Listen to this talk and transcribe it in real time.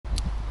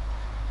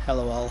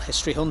Hello all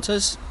history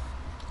hunters.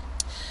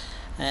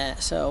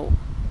 So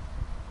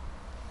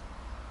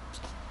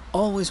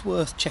always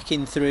worth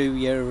checking through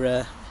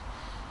your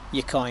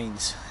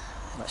coins.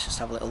 Let's just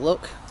have a little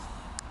look.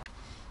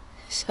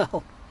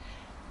 So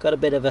got a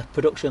bit of a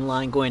production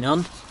line going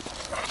on.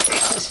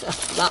 So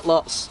that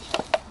lot's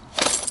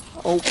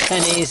old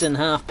pennies and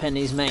half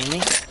pennies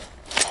mainly.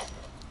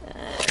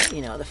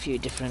 You know, the few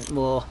different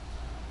more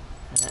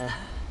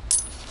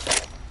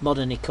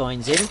modern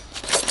coins in.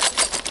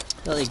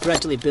 So they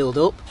gradually build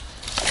up.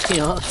 You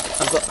know,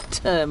 I've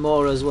got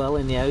more as well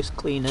in the house,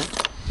 cleaner.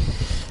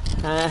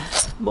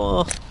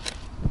 More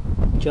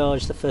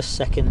George the First,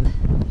 Second,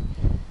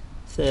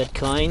 Third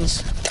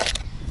coins,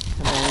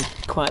 and then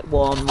quite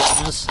worn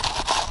ones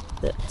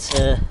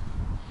that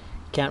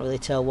can't really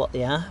tell what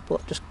they are,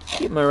 but just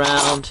keep them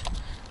around,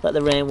 let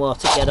the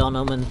rainwater get on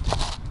them and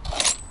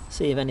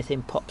see if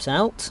anything pops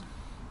out.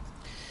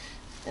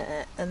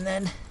 And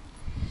then,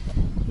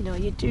 you know,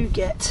 you do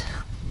get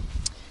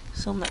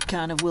some that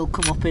kind of will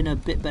come up in a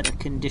bit better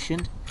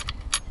condition,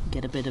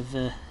 get a bit of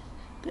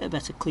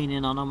better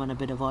cleaning on them and a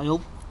bit of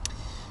oil.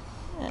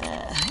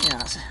 Yeah,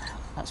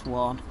 that's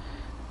worn.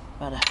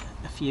 Had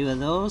a few of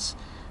those.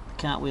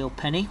 The cartwheel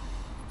penny.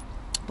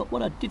 But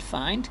what I did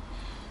find,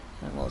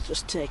 and we'll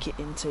just take it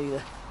into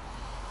the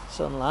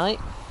sunlight,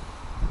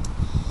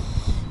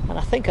 and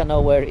I think I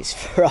know where it's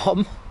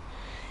from.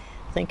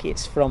 I think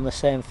it's from the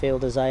same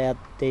field as I had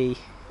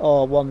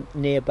or one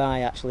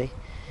nearby actually,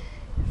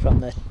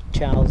 from the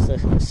Charles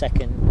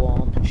II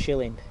worn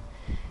shilling.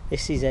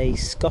 This is a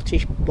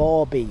Scottish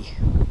Bawbee,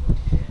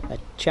 a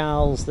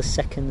Charles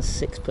II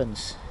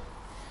sixpence.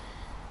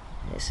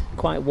 It's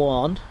quite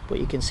worn, but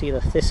you can see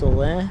the thistle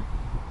there,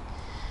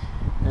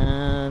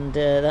 and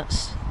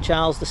that's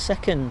Charles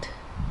II.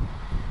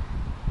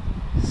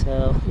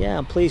 So yeah,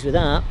 I'm pleased with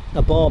that.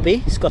 A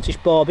Bawbee, Scottish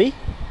Bawbee.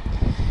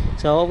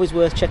 So always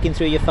worth checking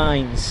through your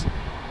finds.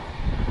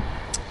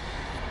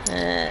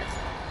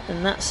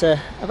 And that's I've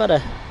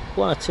had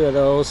one or two of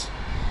those.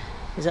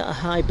 Is that a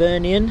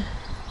Hibernian?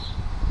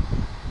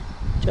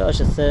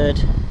 George III.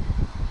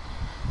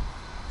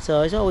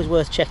 So it's always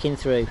worth checking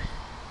through.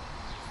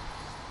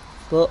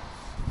 But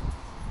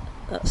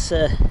that's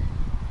you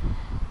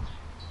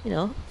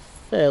know,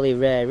 fairly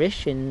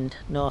rare-ish in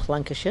North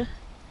Lancashire.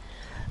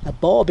 A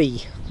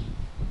Bawbee,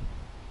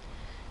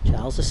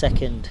 Charles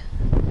II.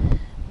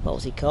 What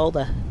was he called?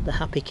 The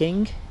Happy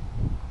King,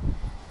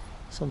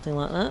 something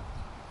like that.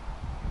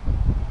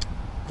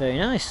 Very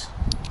nice.